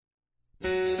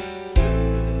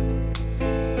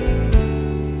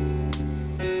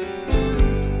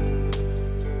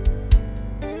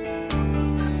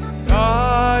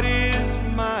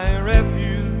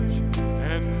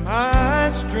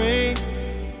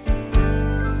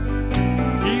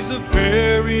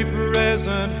very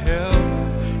present help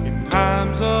in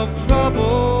times of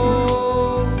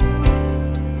trouble.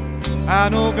 I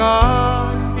know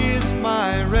God is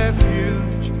my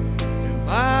refuge and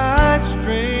my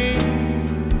strength.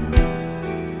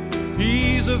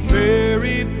 He's a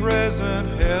very present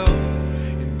help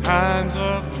in times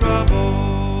of trouble.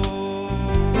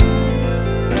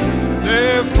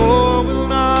 Therefore will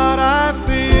not I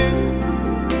fear,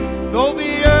 though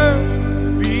the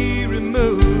earth be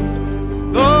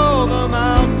removed, though the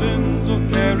mountains are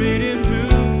carried into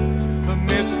the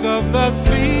midst of the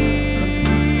sea,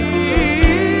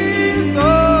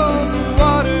 though the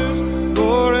waters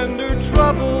roar and are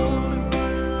troubled,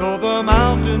 though the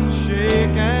mountains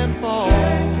shake and fall.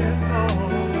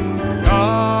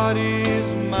 God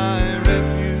is my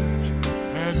refuge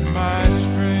and my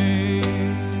strength.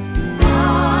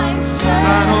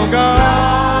 I know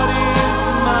God is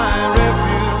my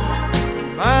refuge and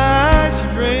my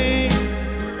strength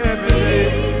every day.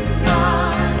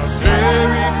 A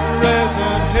very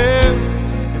present help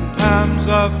in times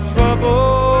of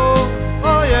trouble.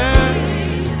 Oh yeah,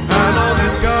 I know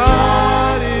that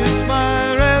God is my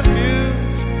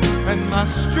refuge and my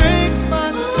strength, my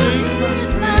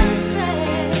strength, my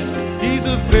strength. He's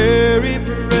a very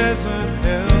present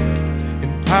help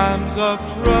in times of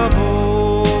trouble.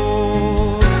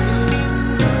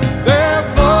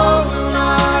 Therefore will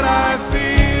not I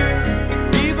fear,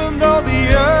 even though the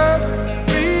earth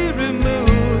be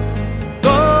removed,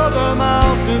 though the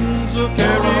mountains are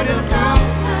carried into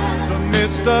the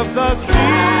midst of the sea,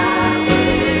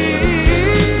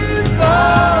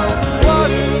 though the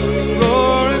waters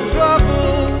roar and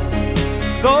trouble,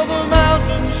 though the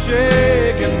mountains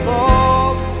shake and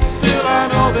fall, still I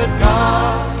know that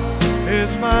God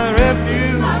is my refuge